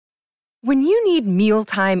When you need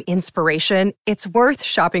mealtime inspiration, it's worth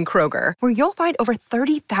shopping Kroger, where you'll find over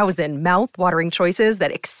 30,000 mouth-watering choices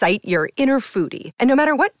that excite your inner foodie. And no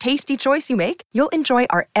matter what tasty choice you make, you'll enjoy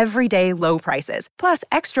our everyday low prices, plus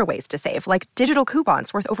extra ways to save, like digital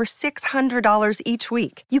coupons worth over $600 each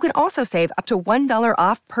week. You can also save up to $1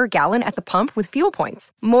 off per gallon at the pump with fuel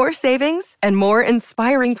points. More savings and more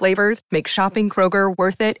inspiring flavors make shopping Kroger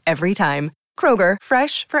worth it every time. Kroger,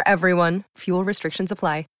 fresh for everyone. Fuel restrictions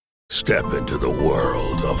apply. Step into the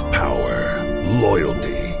world of power,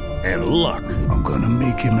 loyalty, and luck. I'm gonna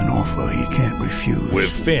make him an offer he can't refuse. With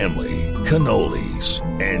family, cannolis,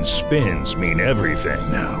 and spins mean everything.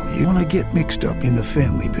 Now, you wanna get mixed up in the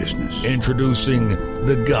family business. Introducing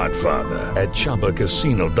The Godfather at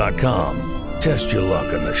ChumbaCasino.com. Test your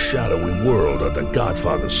luck in the shadowy world of The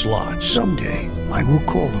Godfather slot. Someday, I will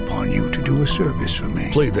call upon you to do a service for me.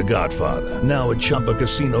 Play The Godfather, now at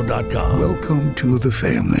ChumbaCasino.com. Welcome to the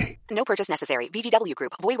family. No purchase necessary. VGW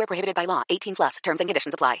Group. Void where prohibited by law. 18 plus. Terms and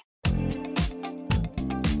conditions apply.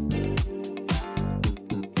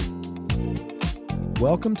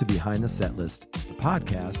 Welcome to Behind the Set List, the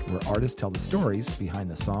podcast where artists tell the stories behind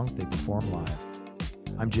the songs they perform live.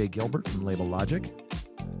 I'm Jay Gilbert from Label Logic.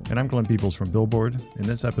 And I'm Glenn Peoples from Billboard. In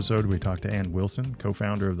this episode, we talked to Ann Wilson,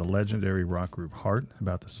 co-founder of the legendary rock group Heart,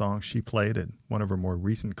 about the songs she played at one of her more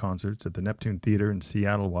recent concerts at the Neptune Theater in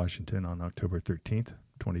Seattle, Washington on October 13th,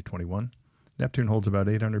 2021. Neptune holds about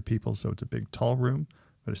 800 people, so it's a big, tall room,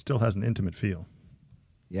 but it still has an intimate feel.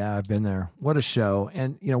 Yeah, I've been there. What a show.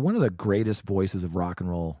 And, you know, one of the greatest voices of rock and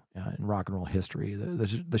roll in rock and roll history.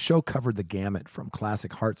 The show covered the gamut from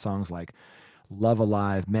classic Heart songs like Love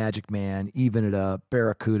Alive, Magic Man, Even It Up,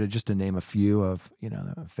 Barracuda, just to name a few of,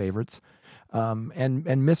 the favorites, and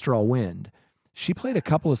Mr. All Wind. She played a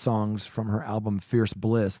couple of songs from her album Fierce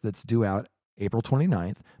Bliss that's due out April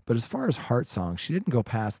 29th, but as far as Heart songs, she didn't go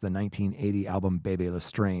past the 1980 album Bebe Le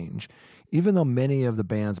Strange, even though many of the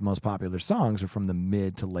band's most popular songs are from the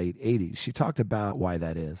mid to late 80s. She talked about why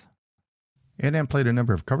that is. Ann played a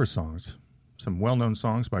number of cover songs, some well-known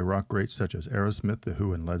songs by rock greats such as Aerosmith, The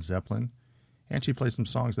Who, and Led Zeppelin. And she played some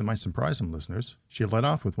songs that might surprise some listeners. She led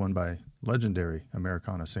off with one by legendary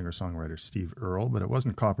Americana singer-songwriter Steve Earle, but it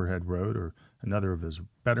wasn't Copperhead Road or another of his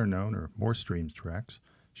better-known or more streamed tracks.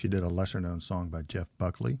 She did a lesser-known song by Jeff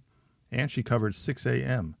Buckley. And she covered 6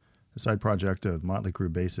 a.m., a side project of Motley Crue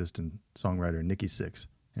bassist and songwriter Nikki Sixx.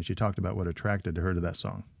 And she talked about what attracted her to that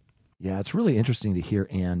song. Yeah, it's really interesting to hear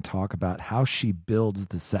Ann talk about how she builds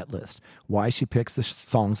the set list, why she picks the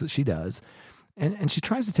songs that she does. And she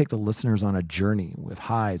tries to take the listeners on a journey with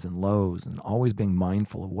highs and lows and always being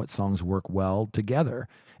mindful of what songs work well together.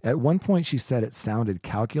 At one point, she said it sounded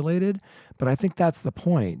calculated, but I think that's the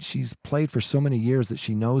point. She's played for so many years that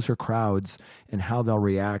she knows her crowds and how they'll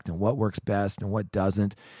react and what works best and what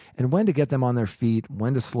doesn't, and when to get them on their feet,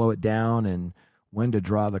 when to slow it down, and when to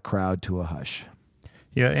draw the crowd to a hush.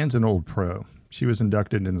 Yeah, Ann's an old pro. She was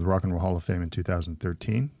inducted into the Rock and Roll Hall of Fame in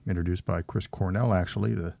 2013, introduced by Chris Cornell,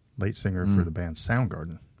 actually, the late singer for the band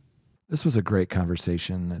Soundgarden. This was a great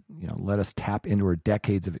conversation that, let us tap into her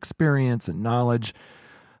decades of experience and knowledge.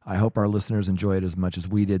 I hope our listeners enjoy it as much as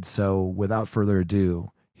we did. So without further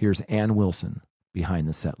ado, here's Ann Wilson behind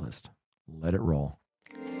the set list. Let it roll.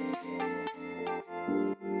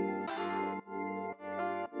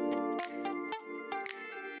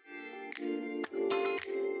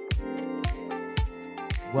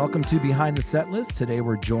 Welcome to Behind the Set List. Today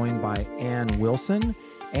we're joined by Ann Wilson.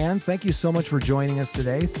 Ann, thank you so much for joining us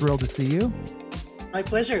today. Thrilled to see you. My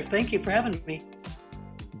pleasure. Thank you for having me.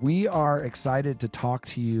 We are excited to talk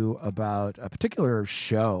to you about a particular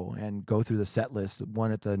show and go through the set list,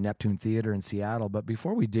 one at the Neptune Theater in Seattle. But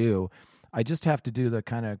before we do, I just have to do the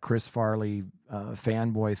kind of Chris Farley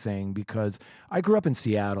fanboy thing, because I grew up in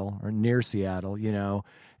Seattle, or near Seattle,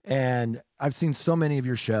 and I've seen so many of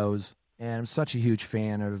your shows. And I'm such a huge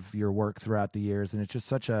fan of your work throughout the years, and it's just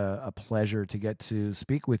such a pleasure to get to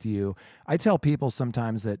speak with you. I tell people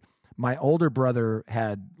sometimes that my older brother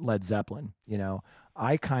had Led Zeppelin.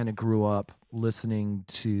 I kind of grew up listening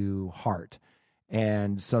to Heart,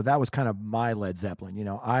 and so that was kind of my Led Zeppelin.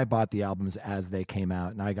 I bought the albums as they came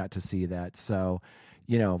out, and I got to see that. So,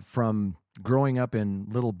 from growing up in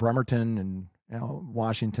Little Bremerton and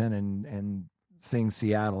Washington and seeing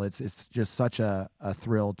Seattle, it's just such a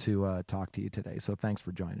thrill to talk to you today. So thanks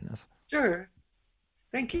for joining us. Sure.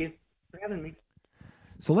 Thank you for having me.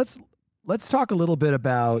 So let's talk a little bit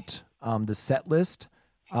about the set list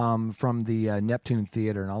from the Neptune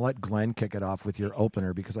Theater, and I'll let Glenn kick it off with your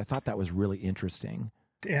opener, because I thought that was really interesting.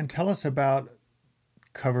 And tell us about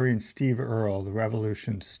covering Steve Earle, The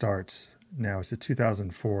Revolution Starts Now. It's a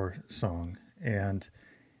 2004 song, and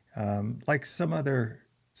Like some other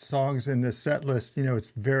songs in this set list,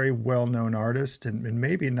 it's very well-known artist and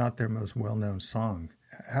maybe not their most well-known song.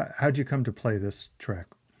 How'd you come to play this track?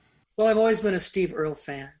 Well, I've always been a Steve Earle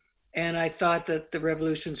fan, and I thought that The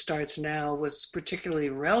Revolution Starts Now was particularly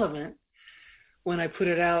relevant when I put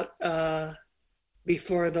it out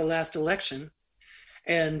before the last election.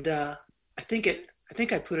 And I think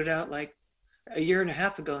I put it out like a year and a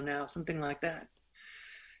half ago now, something like that.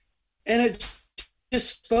 And it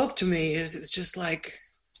just spoke to me. It was just like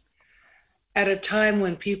at a time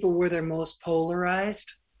when people were their most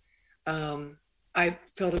polarized, I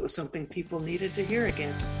felt it was something people needed to hear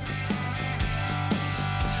again.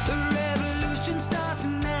 The revolution starts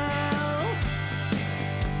now.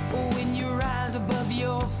 When you rise above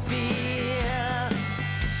your fear,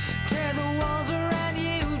 tear the walls around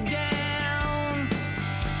you down.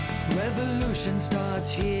 Revolution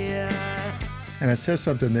starts here. And it says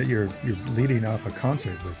something that you're leading off a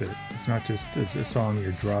concert with it. It's not just a song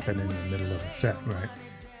you're dropping in the middle of a set, right?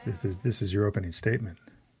 This is your opening statement.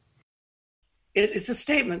 It's a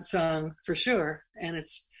statement song for sure, and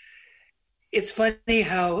it's funny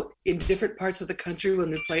how in different parts of the country when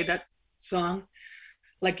we play that song,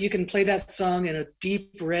 like you can play that song in a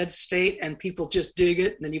deep red state and people just dig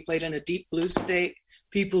it, and then you play it in a deep blue state,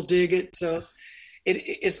 people dig it. So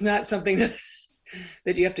it's not something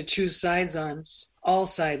that you have to choose sides on. All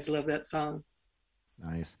sides love that song.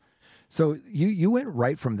 Nice. So you went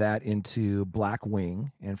right from that into Black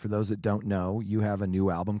Wing. And for those that don't know, you have a new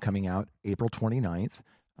album coming out April 29th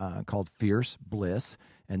called Fierce Bliss.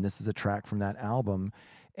 And this is a track from that album.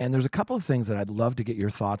 And there's a couple of things that I'd love to get your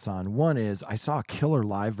thoughts on. One is I saw a killer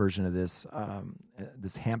live version of this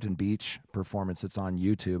Hampton Beach performance that's on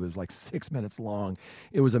YouTube. It was like 6 minutes long.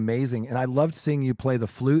 It was amazing. And I loved seeing you play the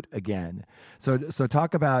flute again. So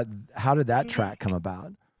talk about how did that track come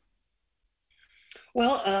about?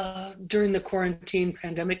 Well, during the quarantine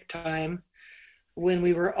pandemic time, when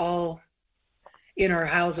we were all in our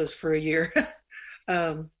houses for a year,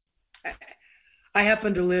 I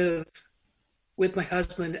happened to live with my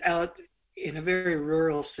husband out in a very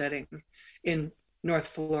rural setting in North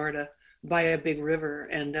Florida by a big river.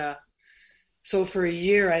 And so for a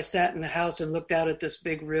year, I sat in the house and looked out at this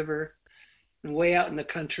big river way out in the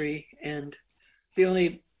country. And the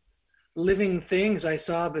only living things I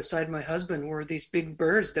saw beside my husband were these big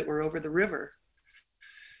birds that were over the river.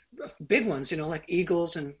 Big ones, like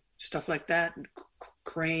eagles and stuff like that, and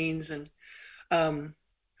cranes. And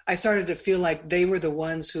I started to feel like they were the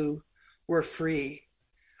ones who were free.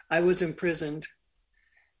 I was imprisoned,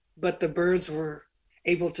 but the birds were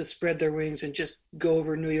able to spread their wings and just go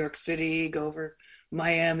over New York City, go over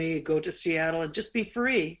Miami, go to Seattle, and just be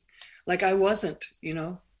free. Like I wasn't,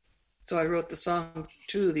 So I wrote the song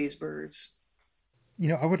to these birds.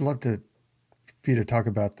 I would love for you to talk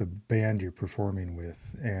about the band you're performing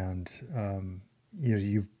with. And,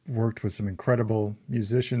 you've worked with some incredible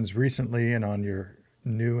musicians recently and on your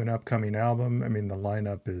new and upcoming album. I mean, the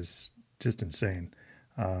lineup is just insane.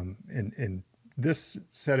 In this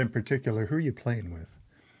set in particular, who are you playing with?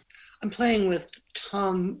 I'm playing with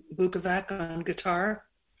Tom Bukovac on guitar,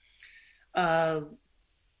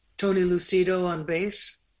 Tony Lucido on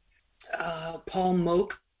bass, Paul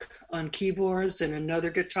Moak on keyboards and another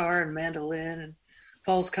guitar and mandolin. And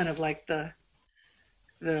Paul's kind of like the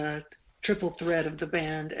triple thread of the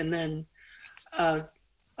band. And then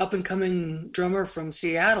up and coming drummer from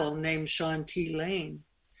Seattle named Sean T. Lane.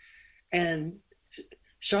 And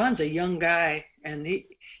Sean's a young guy, and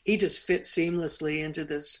he just fits seamlessly into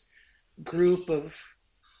this group of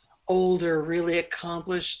older, really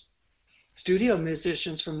accomplished studio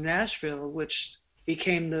musicians from Nashville, which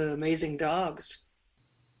became the Amazing Dogs.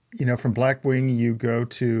 From Black Wing, you go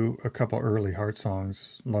to a couple early Heart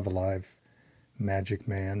songs, Love Alive, Magic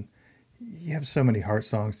Man. You have so many Heart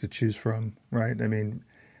songs to choose from, right? I mean,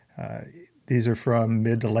 these are from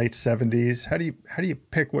mid to late 70s. How do you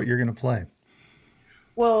pick what you're going to play?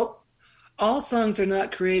 Well, all songs are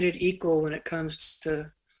not created equal when it comes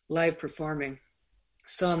to live performing.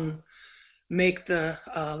 Some make the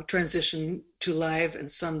transition to live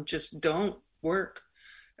and some just don't work.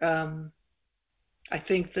 I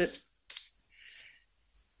think that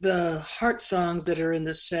the Heart songs that are in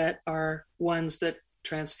the set are ones that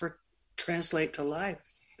translate to live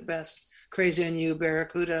the best. Crazy on You,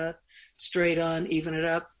 Barracuda, Straight On, Even It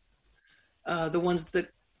Up. The ones that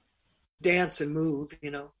dance and move,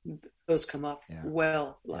 those come off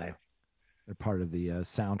well live. They're part of the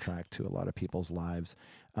soundtrack to a lot of people's lives.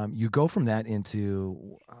 You go from that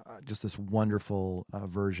into just this wonderful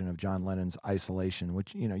version of John Lennon's Isolation,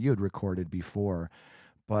 which, you had recorded before.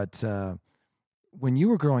 But when you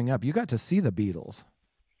were growing up, you got to see the Beatles.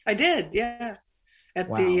 I did, yeah,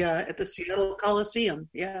 Wow. at the Seattle Coliseum.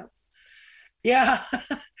 Yeah, yeah.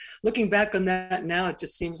 Looking back on that now, it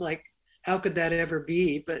just seems like how could that ever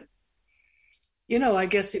be? But I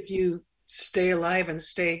guess if you stay alive and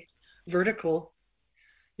stay vertical,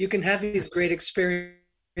 you can have these great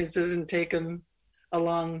experiences and take them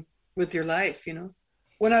along with your life.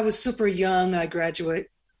 When I was super young, I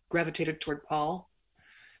gravitated toward Paul.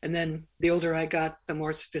 And then the older I got, the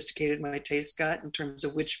more sophisticated my taste got in terms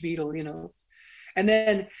of which Beatle. And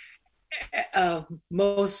then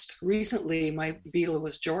most recently, my Beatle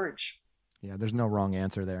was George. Yeah, there's no wrong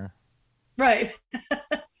answer there. Right.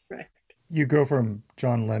 Right. You go from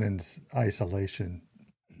John Lennon's Isolation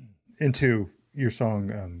into your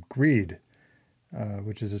song Greed,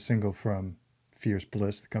 which is a single from Fierce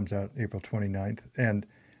Bliss that comes out April 29th. And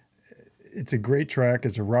it's a great track.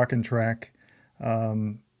 It's a rockin' track.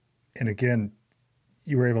 And again,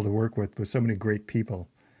 you were able to work with so many great people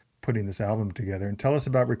putting this album together. And tell us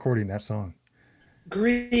about recording that song.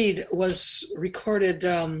 Greed was recorded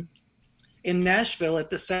in Nashville at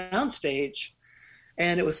the Soundstage.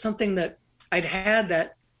 And it was something that I'd had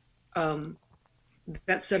that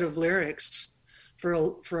set of lyrics for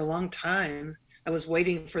a long time. I was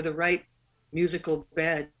waiting for the right musical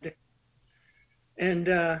bed. And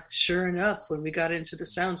sure enough, when we got into the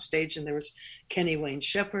Soundstage, and there was Kenny Wayne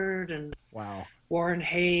Shepherd and Wow. Warren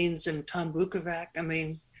Haynes and Tom Bukovac, I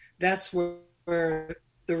mean, that's where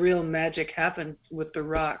the real magic happened with the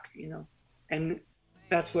rock, and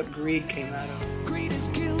that's what Greed came out of. Greed is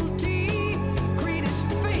guilty, greed is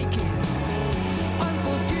faking,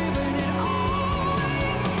 unforgiving and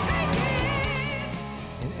always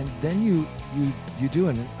taking. And then you do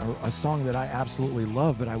a song that I absolutely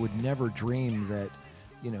love, but I would never dream that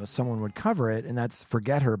someone would cover it, and that's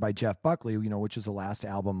 "Forget Her" by Jeff Buckley, which is the last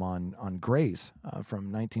album on Grace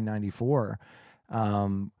from 1994.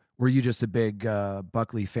 Were you just a big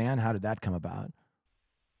Buckley fan? How did that come about?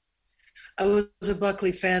 I was a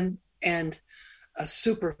Buckley fan and a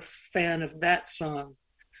super fan of that song.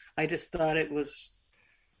 I just thought it was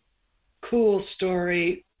cool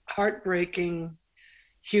story, heartbreaking,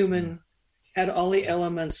 human, had all the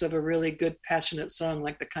elements of a really good, passionate song,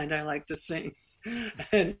 like the kind I like to sing.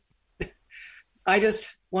 And I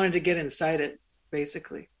just wanted to get inside it,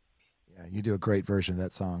 basically. Yeah, you do a great version of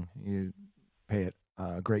that song. You pay it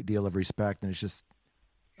a great deal of respect, and it's just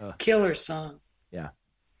killer song. Yeah.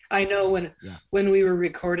 I know when we were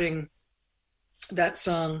recording that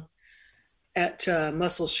song at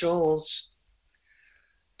Muscle Shoals,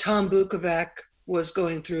 Tom Bukovac was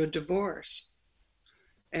going through a divorce,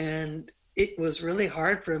 and it was really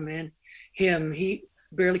hard for him. He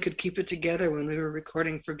barely could keep it together when we were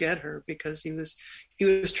recording "Forget Her" because he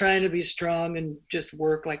was trying to be strong and just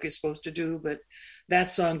work like he's supposed to do, but that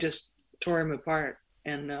song just tore him apart.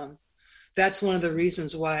 And that's one of the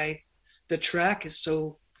reasons why the track is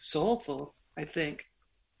so soulful, I think.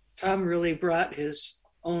 Tom really brought his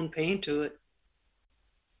own pain to it.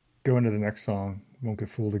 Going to the next song, "Won't Get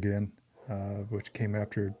Fooled Again," which came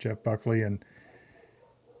after Jeff Buckley. And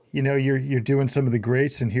you're doing some of the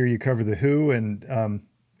greats, and here you cover the Who, and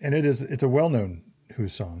it's a well-known Who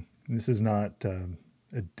song. This is not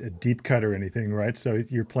a deep cut or anything, right? So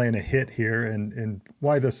you're playing a hit here, and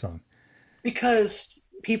why this song? Because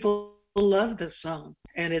people love this song,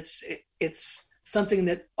 and it's something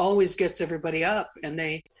that always gets everybody up, and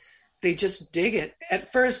they just dig it.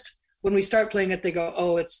 At first, when we start playing it, they go,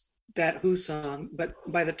 "Oh, it's that Who song," but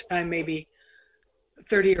by the time maybe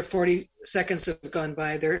 30 or 40 seconds have gone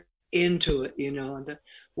by, they're into it, and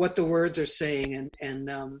what the words are saying, and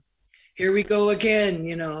here we go again,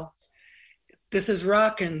 this is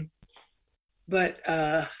rockin', but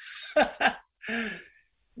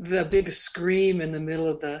the big scream in the middle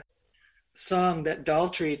of the song that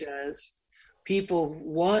Daltrey does, people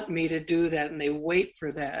want me to do that, and they wait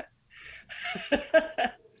for that.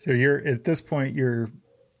 So at this point, you're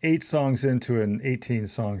 8 songs into an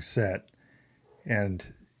 18-song set,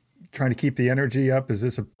 and trying to keep the energy up. Is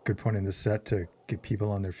this a good point in the set to get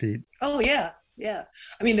people on their feet? Oh yeah.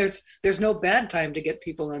 I mean, there's no bad time to get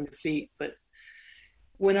people on their feet, but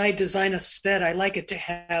when I design a set, I like it to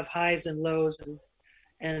have highs and lows,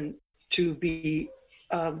 and to be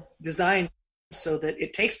designed so that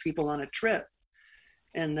it takes people on a trip.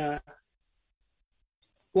 And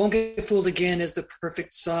 "Won't Get Fooled Again" is the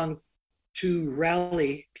perfect song to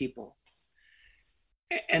rally people,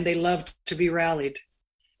 and they love to be rallied.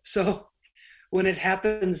 So when it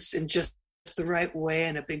happens in just the right way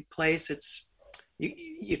in a big place,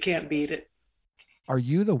 you can't beat it. Are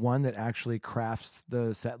you the one that actually crafts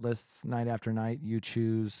the set lists night after night? You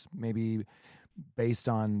choose maybe based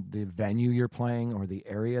on the venue you're playing or the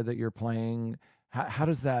area that you're playing? How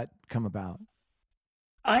does that come about?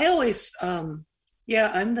 I always,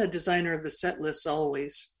 yeah, I'm the designer of the set lists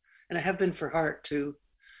always, and I have been for Heart too.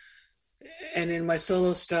 And in my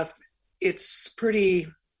solo stuff, it's pretty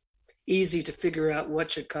easy to figure out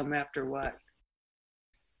what should come after what.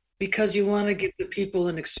 Because you want to give the people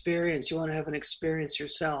an experience. You want to have an experience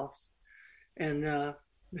yourself. And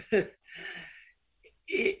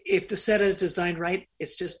if the set is designed right,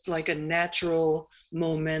 it's just like a natural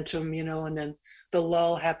momentum, you know, and then the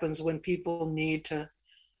lull happens when people need to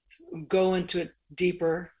go into it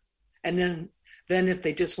deeper. And then if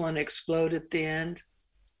they just want to explode at the end,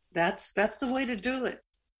 that's the way to do it.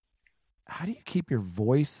 How do you keep your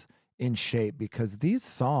voice in shape? Because these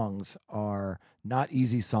songs are not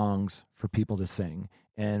easy songs for people to sing.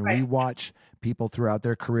 And we watch people throughout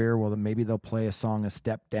their career, well, maybe they'll play a song a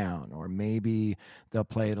step down, or maybe they'll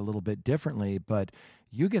play it a little bit differently. But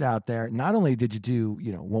you get out there, not only did you do,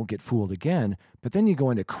 you know, Won't Get Fooled Again, but then you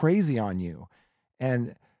go into Crazy on You.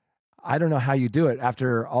 And I don't know how you do it.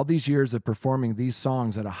 After all these years of performing these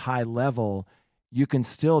songs at a high level, you can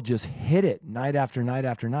still just hit it night after night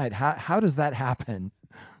after night. How does that happen?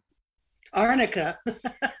 Arnica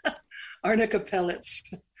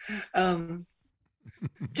pellets.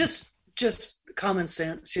 Just common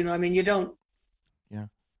sense, you know. I mean, you don't. Yeah.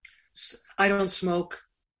 I don't smoke.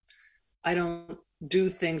 I don't do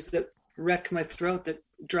things that wreck my throat, that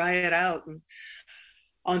dry it out. And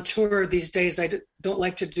on tour these days, I don't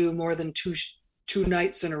like to do more than two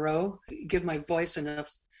nights in a row. Give my voice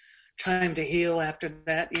enough time to heal after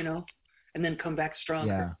that, you know, and then come back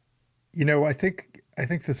stronger. Yeah. You know, I think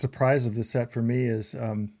the surprise of the set for me is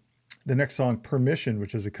the next song, Permission,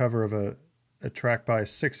 which is a cover of a track by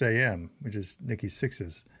 6 a.m., which is Nikki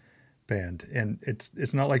Sixx's band. And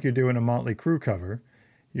it's not like you're doing a Motley Crue cover.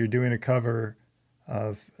 You're doing a cover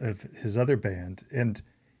of his other band. And,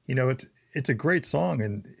 you know, it's a great song,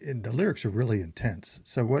 and the lyrics are really intense.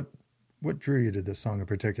 So what drew you to this song in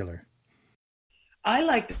particular? I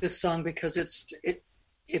liked this song because it's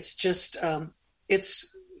just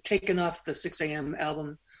it's taken off the 6 a.m.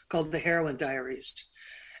 album called The Heroin Diaries.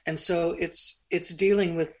 And so it's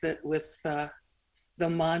dealing with the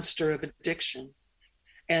monster of addiction.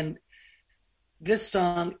 And in this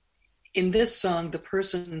song, the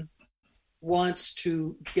person wants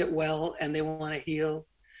to get well and they want to heal.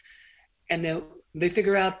 And they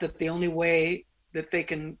figure out that the only way that they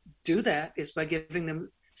can do that is by giving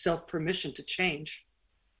themselves permission to change.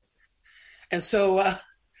 And so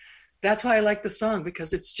that's why I like the song,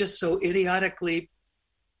 because it's just so idiotically,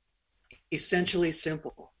 essentially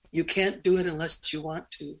simple. You can't do it unless you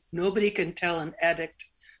want to. Nobody can tell an addict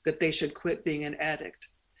that they should quit being an addict.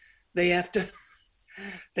 They have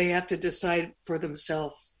to decide for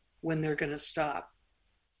themselves when they're going to stop.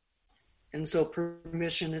 And so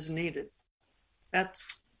permission is needed.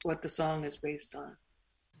 That's what the song is based on.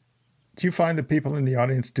 Do you find that people in the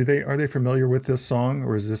audience, are they familiar with this song,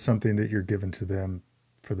 or is this something that you're giving to them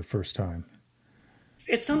for the first time?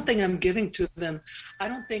 It's something I'm giving to them. I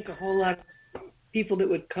don't think a whole lot of people that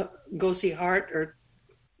would go see Heart or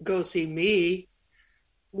go see me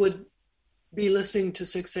would be listening to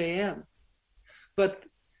 6 a.m. But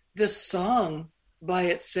this song by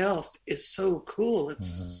itself is so cool.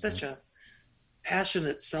 It's such a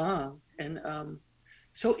passionate song and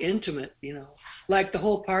so intimate, you know, like the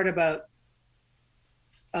whole part about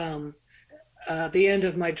the end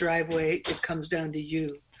of my driveway, it comes down to you.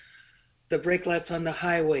 The brake lights on the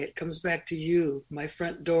highway, it comes back to you. My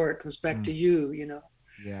front door, it comes back to you, you know.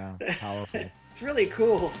 Yeah, powerful. It's really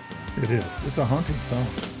cool. It is. It's a haunting song.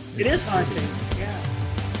 It is haunting, yeah.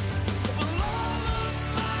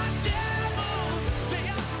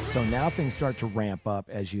 So now things start to ramp up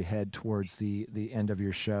as you head towards the end of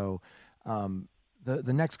your show.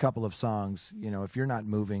 The next couple of songs, you know, if you're not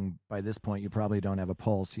moving by this point, you probably don't have a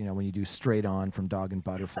pulse. You know, when you do Straight On from Dog and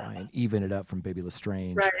Butterfly and Even It Up from Baby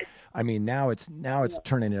Lestrange. Right. I mean, now it's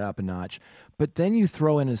turning it up a notch. But then you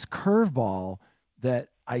throw in this curveball that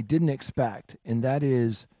I didn't expect, and that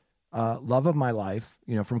is Love of My Life,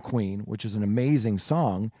 you know, from Queen, which is an amazing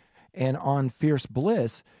song. And on Fierce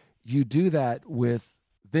Bliss, you do that with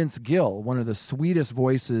Vince Gill, one of the sweetest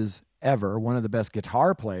voices ever, one of the best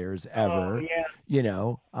guitar players ever. Oh, yeah. You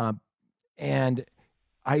know, and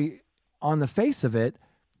on the face of it,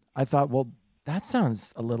 I thought, well, that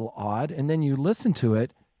sounds a little odd. And then you listen to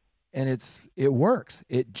it, and it works.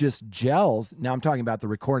 It just gels. Now I'm talking about the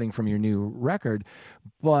recording from your new record,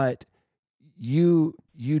 but you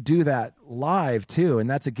do that live too. And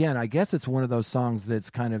that's, again, I guess it's one of those songs that's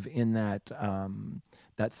kind of in that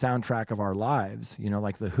that soundtrack of our lives, you know,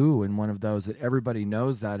 like the Who in one of those that everybody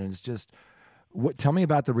knows that. And it's just, tell me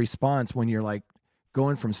about the response when you're like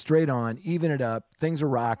going from Straight On, even it up, things are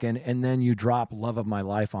rocking, and then you drop Love of My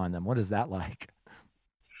Life on them. What is that like?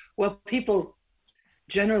 Well, people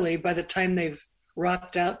generally, by the time they've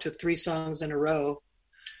rocked out to 3 songs in a row,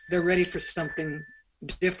 they're ready for something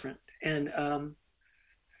different. And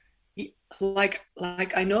like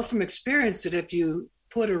I know from experience that if you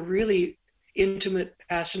put a really intimate,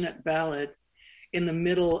 passionate ballad in the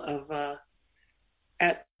middle of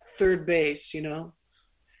at third base, you know,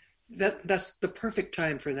 that's the perfect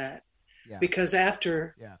time for that. Yeah. Because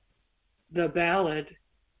after the ballad,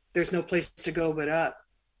 there's no place to go but up,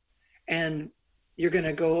 and you're going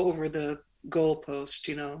to go over the goalpost,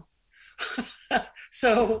 you know.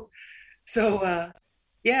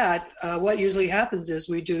 What usually happens is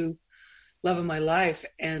we do Love of My Life,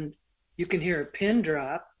 and you can hear a pin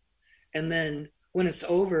drop, and then when it's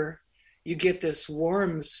over, you get this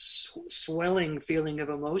warm, swelling feeling of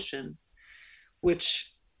emotion,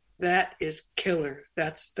 which that is killer.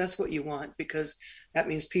 That's what you want, because that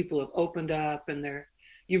means people have opened up and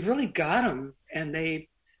you've really got them, and they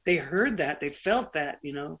heard that, they felt that,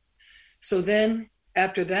 you know. So then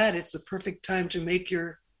after that, it's the perfect time to make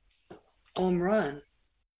your home run.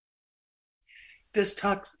 This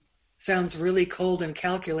talk sounds really cold and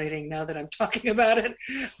calculating now that I'm talking about it,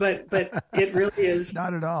 but it really is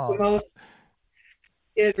not at all.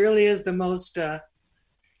 It really is the most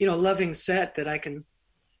loving set that I can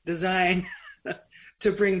design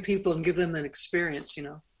to bring people and give them an experience, you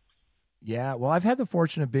know. Yeah, well, I've had the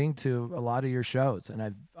fortune of being to a lot of your shows,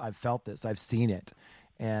 and I've felt this, I've seen it,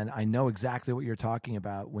 and I know exactly what you're talking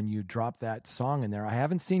about when you drop that song in there. I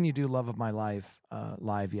haven't seen you do Love of My Life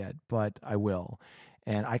live yet, but I will,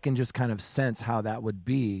 and I can just kind of sense how that would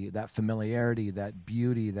be, that familiarity, that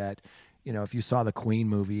beauty, that, you know, if you saw the Queen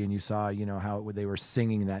movie and you saw, you know, how they were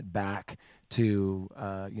singing that back to,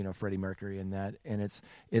 Freddie Mercury and that, and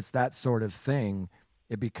it's that sort of thing.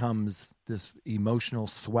 It becomes this emotional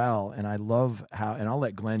swell, and I love how, and I'll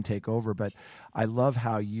let Glenn take over, but I love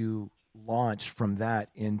how you launch from that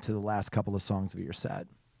into the last couple of songs of your set.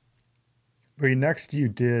 Well, next you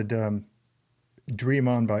did Dream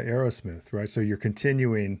On by Aerosmith, right? So you're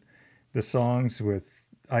continuing the songs with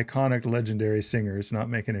iconic, legendary singers, not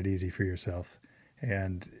making it easy for yourself.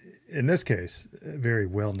 And in this case, a very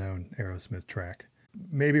well-known Aerosmith track,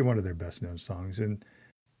 maybe one of their best-known songs, and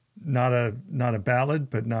not a ballad,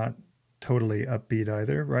 but not totally upbeat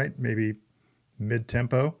either, right? Maybe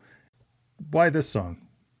mid-tempo. Why this song?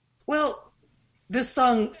 Well, this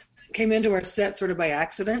song came into our set sort of by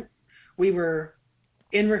accident. We were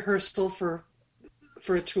in rehearsal for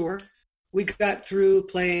a tour. We got through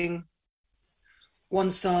playing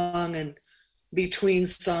one song, and between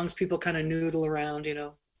songs, people kind of noodle around, you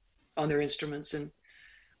know, on their instruments. And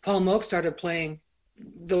Paul Moak started playing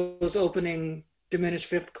those opening diminished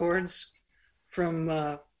fifth chords from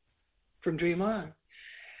Dream On.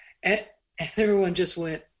 And everyone just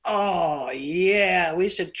went, oh, yeah, we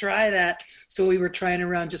should try that. So we were trying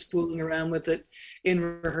around, just fooling around with it in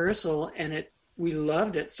rehearsal, and we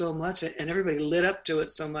loved it so much, and everybody lit up to it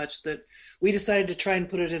so much that we decided to try and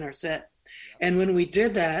put it in our set. And when we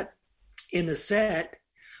did that in the set,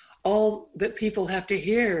 all that people have to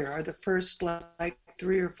hear are the first like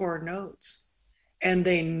 3 or 4 notes, and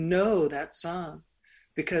they know that song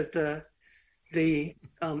because the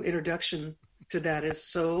introduction to that is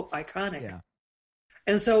so iconic. Yeah.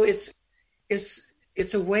 And so it's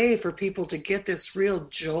a way for people to get this real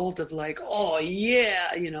jolt of like, oh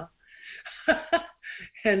yeah, you know,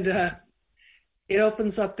 and it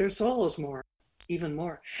opens up their souls even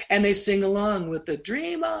more, and they sing along with the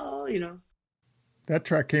Dream On, you know. That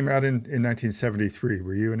track came out in 1973.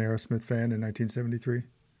 Were you an Aerosmith fan in 1973?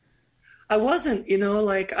 I wasn't, you know,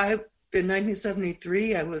 like in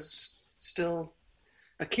 1973, I was still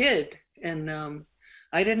a kid, and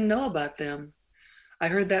I didn't know about them. I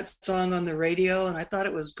heard that song on the radio, and I thought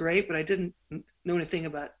it was great, but I didn't know anything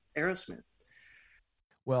about Aerosmith.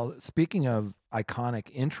 Well, speaking of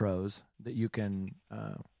iconic intros that you can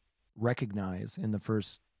recognize in the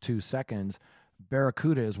first 2 seconds,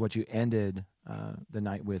 Barracuda is what you ended the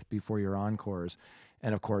night with before your encores.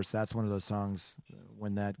 And of course, that's one of those songs,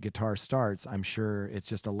 when that guitar starts, I'm sure it's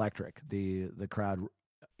just electric. The crowd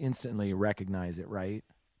instantly recognize it, right?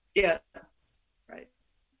 Yeah, right.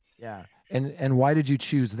 Yeah. And why did you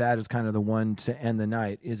choose that as kind of the one to end the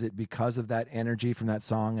night? Is it because of that energy from that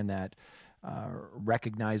song and that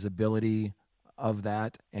recognizability of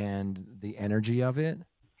that and the energy of it?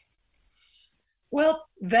 Well,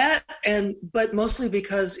 but mostly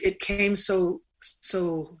because it came so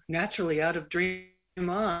naturally out of Dream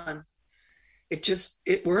On,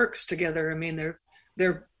 it works together. I mean,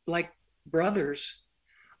 they're like brothers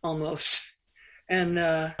almost, and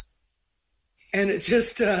it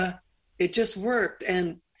just worked.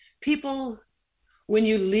 And people, when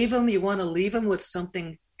you leave them, you want to leave them with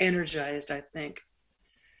something energized, I think.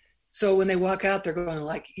 So when they walk out, they're going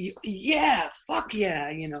like, yeah, fuck yeah,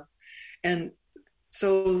 you know. And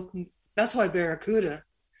so that's why Barracuda,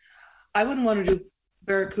 I wouldn't want to do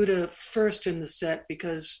Barracuda first in the set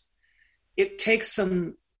because it takes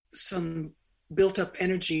some built up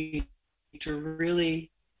energy to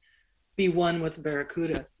really be one with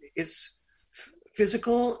Barracuda. It's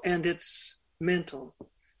physical and it's mental,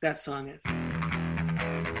 that song is.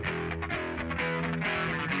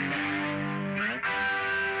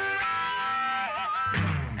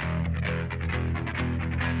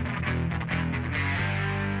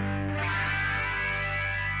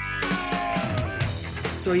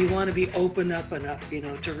 So you want to be open up enough, you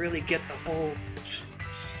know, to really get the whole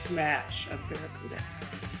smash of Barracuda.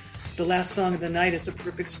 The last song of the night is the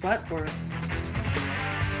perfect spot for it.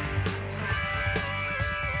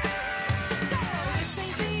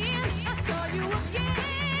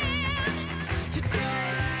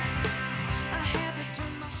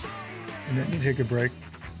 And then you take a break,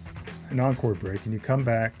 an encore break, and you come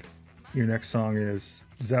back. Your next song is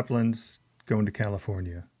Zeppelin's Going to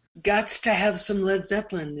California. Gots to have some Led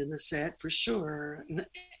Zeppelin in the set for sure.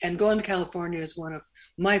 And Going to California is one of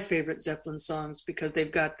my favorite Zeppelin songs because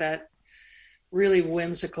they've got that really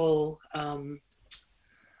whimsical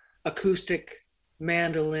acoustic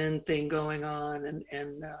mandolin thing going on.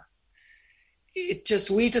 And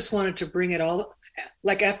we just wanted to bring it all,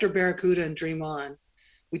 like after Barracuda and Dream On,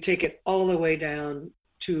 we take it all the way down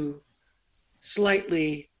to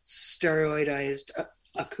slightly steroidized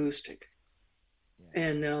acoustic.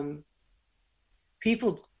 And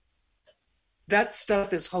people, that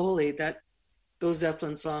stuff is holy. Those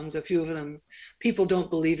Zeppelin songs, a few of them, people don't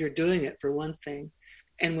believe you're doing it for one thing,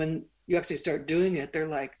 and when you actually start doing it, they're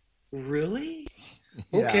like, "Really?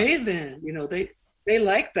 Yeah. Okay, then." You know, they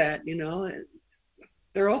like that. You know,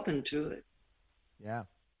 they're open to it. Yeah,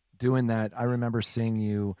 doing that. I remember seeing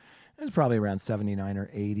you. It was probably around 79 or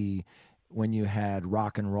 80 when you had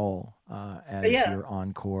Rock and Roll as your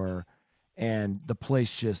encore. And the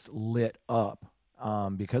place just lit up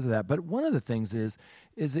because of that. But one of the things is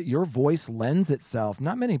that your voice lends itself.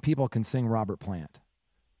 Not many people can sing Robert Plant.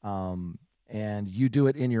 And you do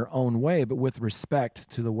it in your own way, but with respect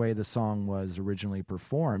to the way the song was originally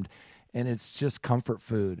performed. And it's just comfort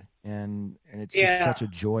food. And it's just such a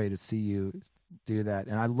joy to see you do that.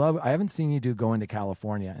 And I haven't seen you do Going to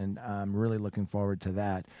California, and I'm really looking forward to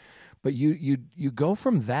that. But you go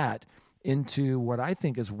from that into what I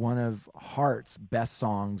think is one of Heart's best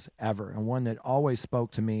songs ever, and one that always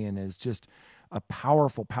spoke to me and is just a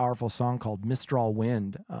powerful, powerful song called Mistral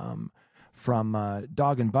Wind from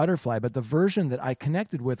Dog and Butterfly. But the version that I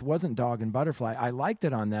connected with wasn't Dog and Butterfly. I liked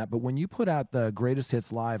it on that, but when you put out the Greatest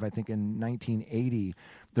Hits Live, I think in 1980,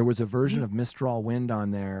 there was a version of Mistral Wind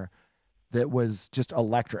on there that was just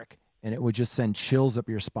electric, and it would just send chills up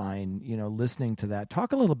your spine, you know, listening to that.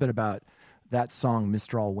 Talk a little bit about that song,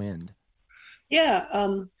 Mistral Wind. Yeah,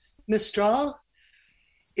 Mistral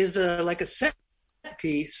is like a set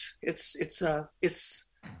piece. It's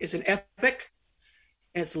an epic.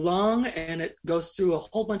 It's long and it goes through a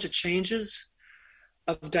whole bunch of changes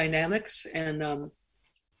of dynamics. And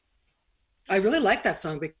I really like that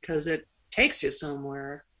song because it takes you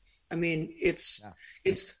somewhere. I mean, it's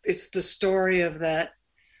the story of that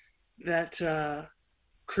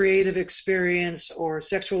creative experience or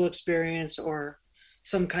sexual experience or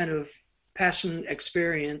some kind of passion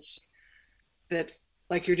experience that,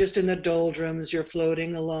 like, you're just in the doldrums, you're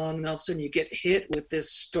floating along, and all of a sudden you get hit with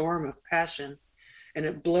this storm of passion, and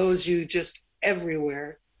it blows you just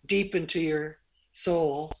everywhere, deep into your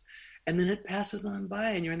soul, and then it passes on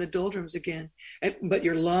by, and you're in the doldrums again. But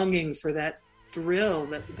you're longing for that thrill,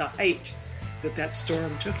 the height that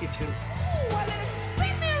storm took you to.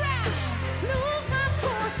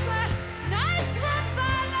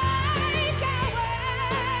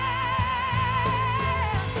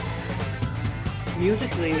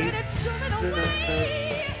 Musically,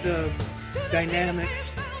 the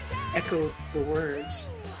dynamics echo the words,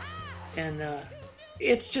 and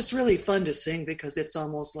it's just really fun to sing because it's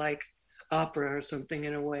almost like opera or something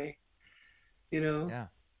in a way, you know?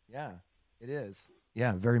 Yeah, it is.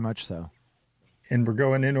 Yeah, very much so. And we're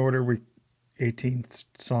going in order. 18th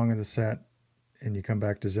song of the set, and you come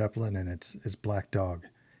back to Zeppelin, and it's Black Dog,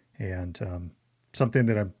 and something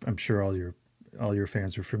that I'm sure all your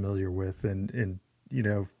fans are familiar with, and you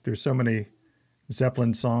know, there's so many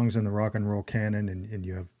Zeppelin songs in the rock and roll canon, and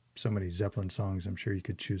you have so many Zeppelin songs I'm sure you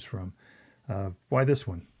could choose from. Why this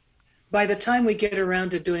one? By the time we get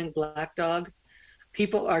around to doing Black Dog,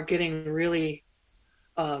 people are getting really,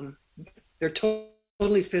 they're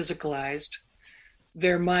totally physicalized.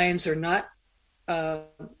 Their minds are not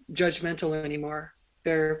judgmental anymore.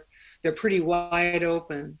 They're pretty wide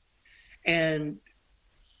open. And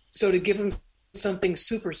so to give them something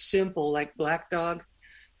super simple like Black Dog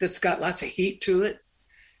that's got lots of heat to it,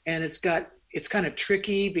 and it's kind of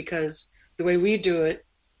tricky because the way we do it,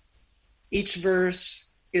 each verse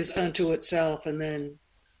is unto itself, and then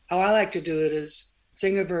how I like to do it is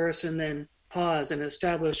sing a verse and then pause and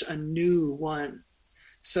establish a new one.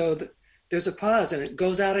 So there's a pause and it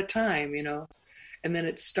goes out of time, and then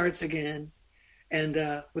it starts again, and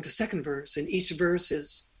with the second verse, and each verse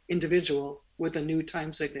is individual with a new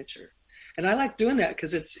time signature. And I like doing that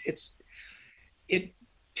because it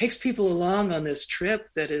takes people along on this trip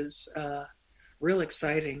that is real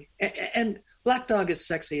exciting. And Black Dog is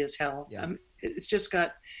sexy as hell. Yeah. It's just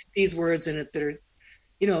got these words in it that are,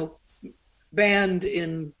 banned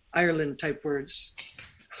in Ireland type words.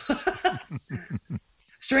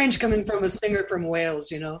 Strange coming from a singer from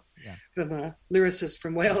Wales, from a lyricist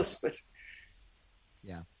from Wales, but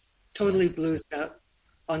totally bluesed out,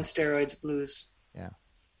 on steroids blues. Yeah.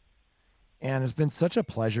 And it's been such a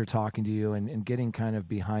pleasure talking to you and getting kind of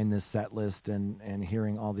behind this set list and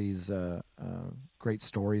hearing all these great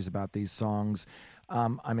stories about these songs.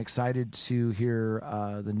 I'm excited to hear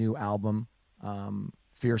the new album,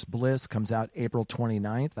 Fierce Bliss, comes out April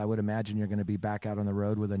 29th. I would imagine you're going to be back out on the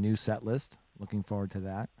road with a new set list. Looking forward to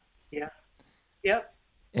that. Yeah. Yep.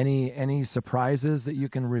 Any surprises that you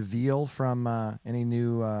can reveal from any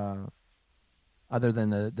new, other than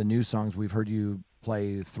the new songs? We've heard you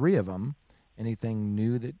play 3 of them. Anything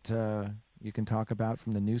new that you can talk about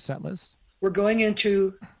from the new set list? We're going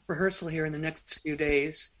into rehearsal here in the next few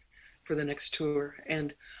days for the next tour.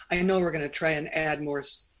 And I know we're going to try and add more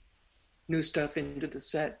new stuff into the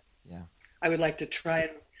set. Yeah. I would like to try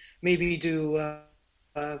and maybe do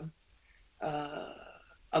A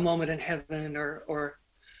Moment in Heaven or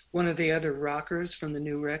one of the other rockers from the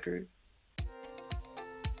new record.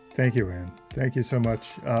 Thank you, Ann. Thank you so much.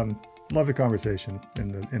 Love the conversation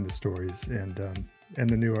and the stories, and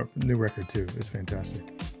the new record too is fantastic.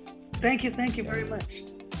 Thank you very much.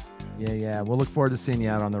 Yeah. We'll look forward to seeing you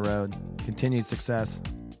out on the road. Continued success.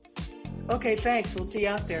 Okay, thanks. We'll see you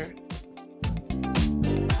out there.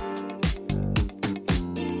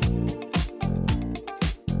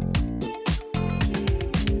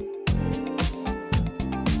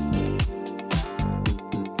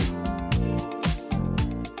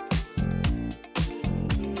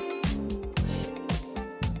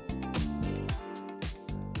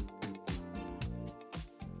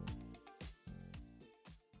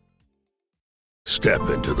 Step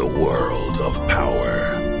into the world of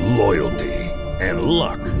power, loyalty, and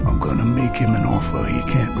luck. I'm gonna make him an offer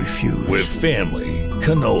he can't refuse. With family,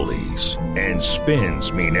 cannolis, and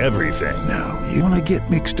spins mean everything. Now, you wanna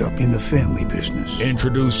get mixed up in the family business.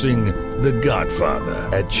 Introducing The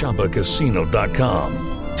Godfather at ChumbaCasino.com.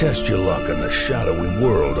 Test your luck in the shadowy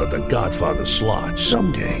world of The Godfather slot.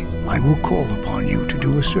 Someday, I will call upon you to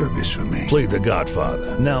do a service for me. Play The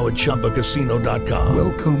Godfather now at ChumbaCasino.com.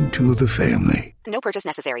 Welcome to the family. No purchase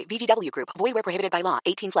necessary. VGW Group. Void where prohibited by law.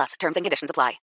 18+. Terms and conditions apply.